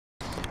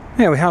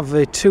Here we have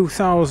the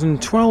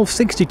 2012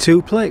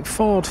 62 plate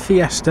Ford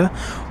Fiesta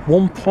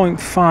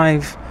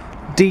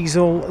 1.5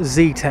 diesel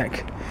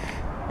Zetec.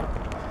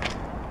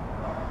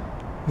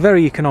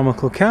 Very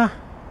economical car.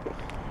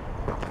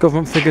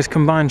 Government figures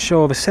combined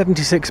show over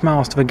 76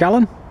 miles to the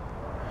gallon,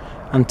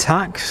 and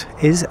tax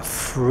is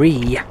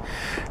free.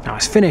 Now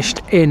it's finished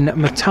in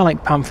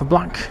metallic panther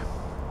black,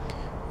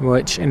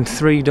 which in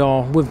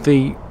 3-door with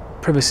the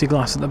privacy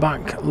glass at the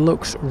back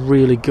looks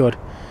really good.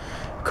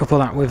 Couple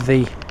that with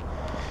the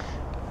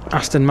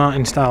Aston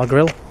Martin style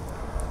grille.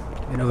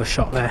 Another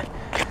shot there.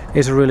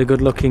 It's a really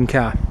good looking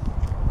car.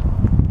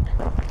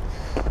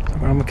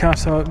 Around the car,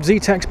 so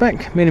Zetec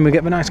spec, meaning we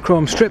get the nice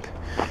chrome strip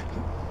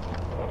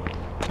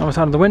on the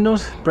side of the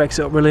windows, breaks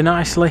it up really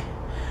nicely,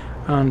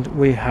 and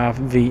we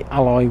have the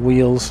alloy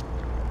wheels.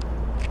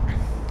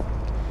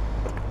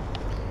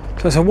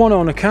 So it's a one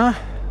owner car,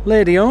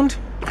 lady owned.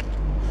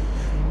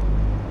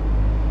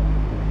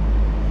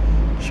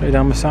 Show you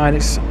down the side,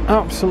 it's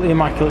absolutely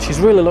immaculate. She's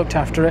really looked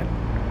after it.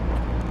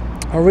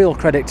 A real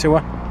credit to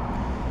her.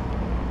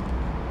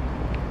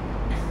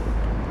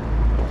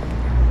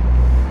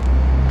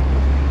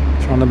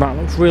 So on the back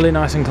looks really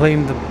nice and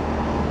clean. The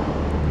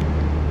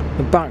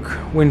back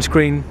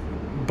windscreen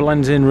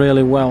blends in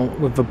really well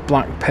with the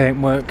black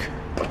paintwork.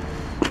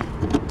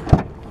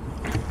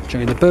 Show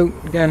you the boot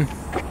again.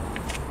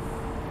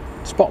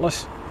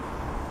 Spotless.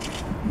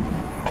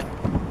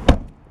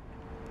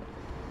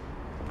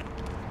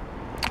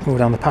 Move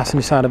down the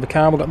passenger side of the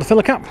car, we've got the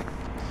filler cap.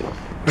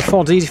 The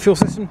Ford's easy fuel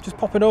system, just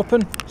pop it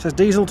open, it says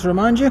diesel to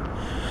remind you.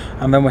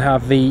 And then we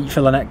have the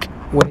filler neck,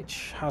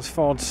 which has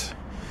Ford's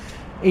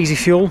easy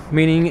fuel,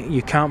 meaning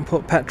you can't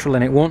put petrol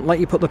in. It won't let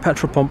you put the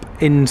petrol pump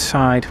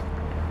inside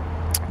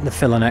the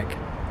filler neck.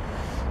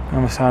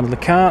 On the side of the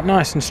car,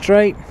 nice and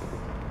straight.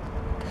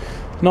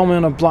 Normally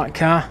on a black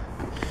car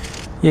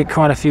you get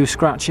quite a few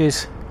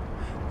scratches.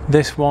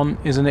 This one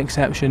is an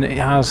exception. It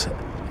has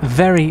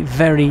very,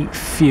 very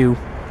few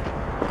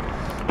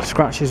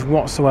scratches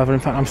whatsoever. In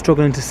fact, I'm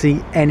struggling to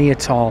see any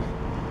at all.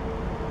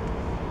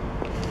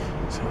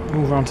 So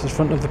move around to the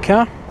front of the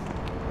car,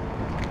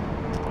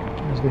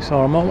 as we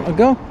saw a moment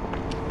ago.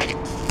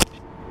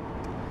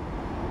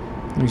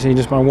 You see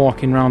just by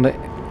walking around it,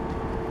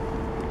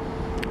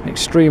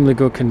 extremely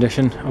good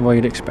condition, although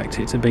you'd expect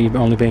it to be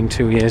only being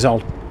 2 years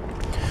old.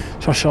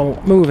 So I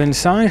shall move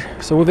inside.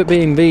 So with it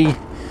being the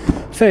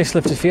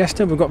facelifted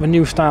Fiesta, we've got the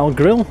new style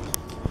grille,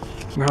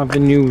 we have the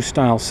new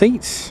style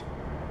seats.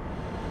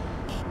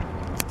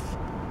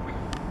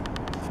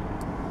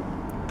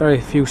 Very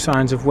few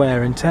signs of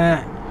wear and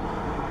tear.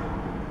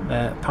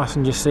 The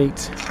passenger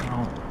seat,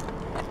 I'll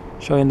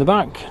show you in the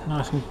back,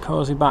 nice and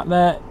cosy back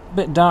there. A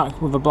bit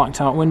dark with the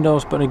blacked out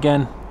windows, but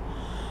again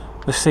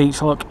the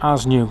seats look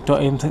as new,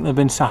 don't even think they've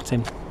been sat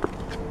in.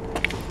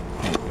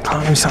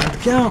 Climb inside the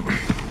car.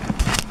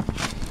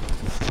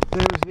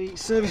 There's the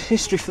service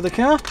history for the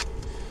car.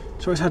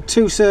 So it's had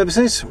 2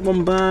 services,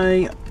 one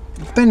by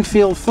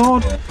Benfield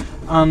Ford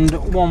and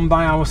one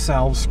by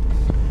ourselves.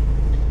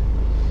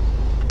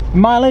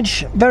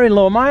 Mileage, very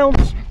low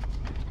miles,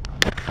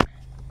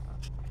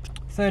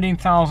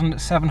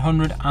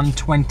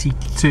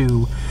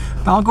 13,722.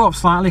 But I'll go up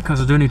slightly because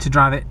I do need to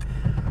drive it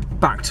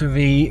back to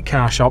the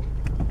car shop.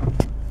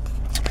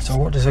 So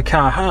what does the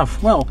car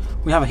have? Well,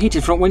 we have a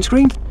heated front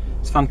windscreen.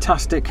 It's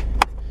fantastic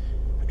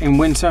in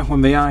winter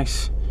when the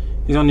ice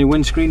is on your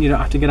windscreen, you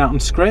don't have to get out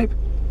and scrape.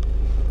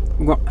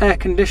 We've got air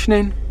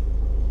conditioning,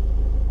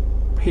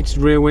 heated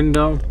rear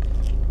window.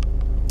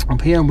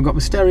 Up here we've got the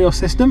stereo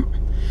system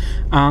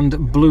and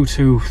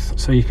Bluetooth,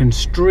 so you can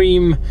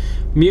stream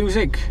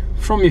music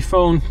from your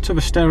phone to the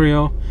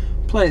stereo,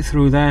 play it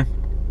through there,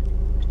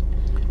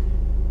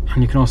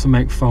 and you can also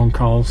make phone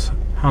calls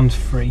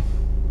hands-free.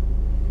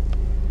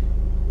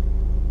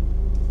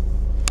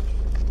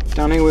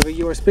 Down here with a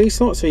USB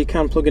slot, so you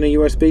can plug in a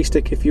USB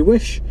stick if you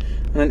wish,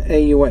 and an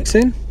AUX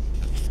in.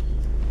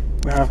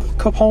 We have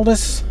cup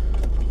holders.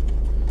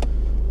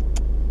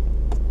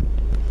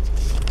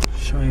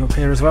 Show you up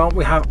here as well.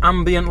 We have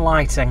ambient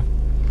lighting.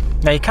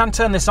 Now you can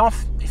turn this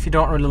off if you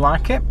don't really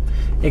like it.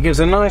 It gives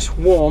a nice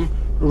warm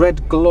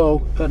red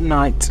glow at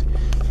night.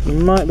 You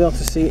might be able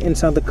to see it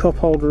inside the cup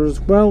holder as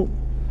well.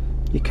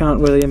 You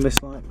can't really in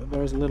this light, but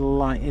there is a little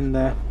light in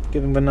there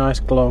giving the nice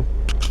glow.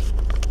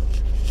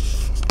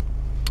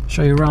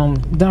 Show you around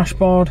the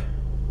dashboard.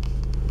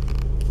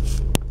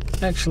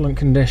 Excellent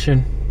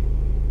condition.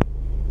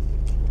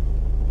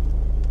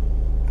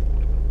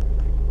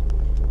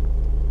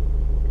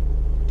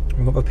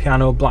 We've got the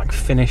piano black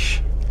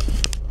finish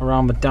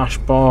around the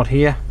dashboard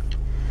here.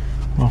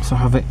 We also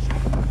have it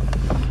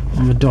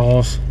on the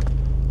doors.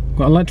 We've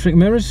got electric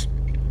mirrors,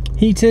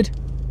 heated,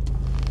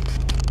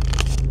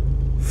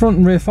 front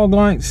and rear fog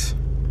lights.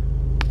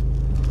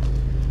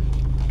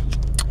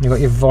 You've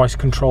got your voice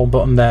control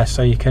button there,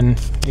 so you can,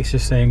 it's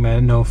just saying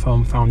there, no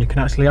phone found. You can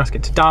actually ask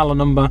it to dial a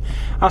number,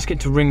 ask it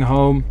to ring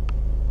home,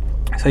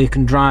 so you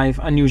can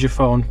drive and use your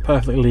phone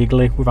perfectly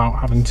legally without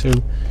having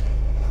to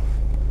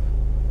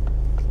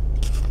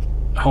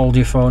hold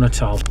your phone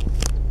at all.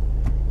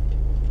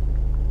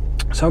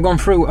 So I've gone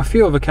through a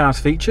few of the car's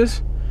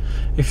features.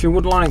 If you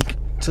would like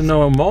to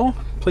know more,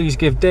 please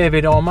give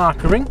David or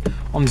Mark a ring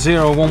on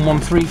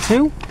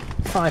 01132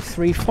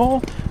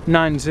 534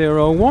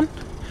 901.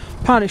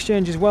 Part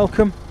exchange is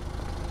welcome,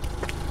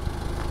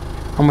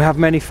 and we have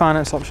many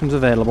finance options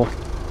available.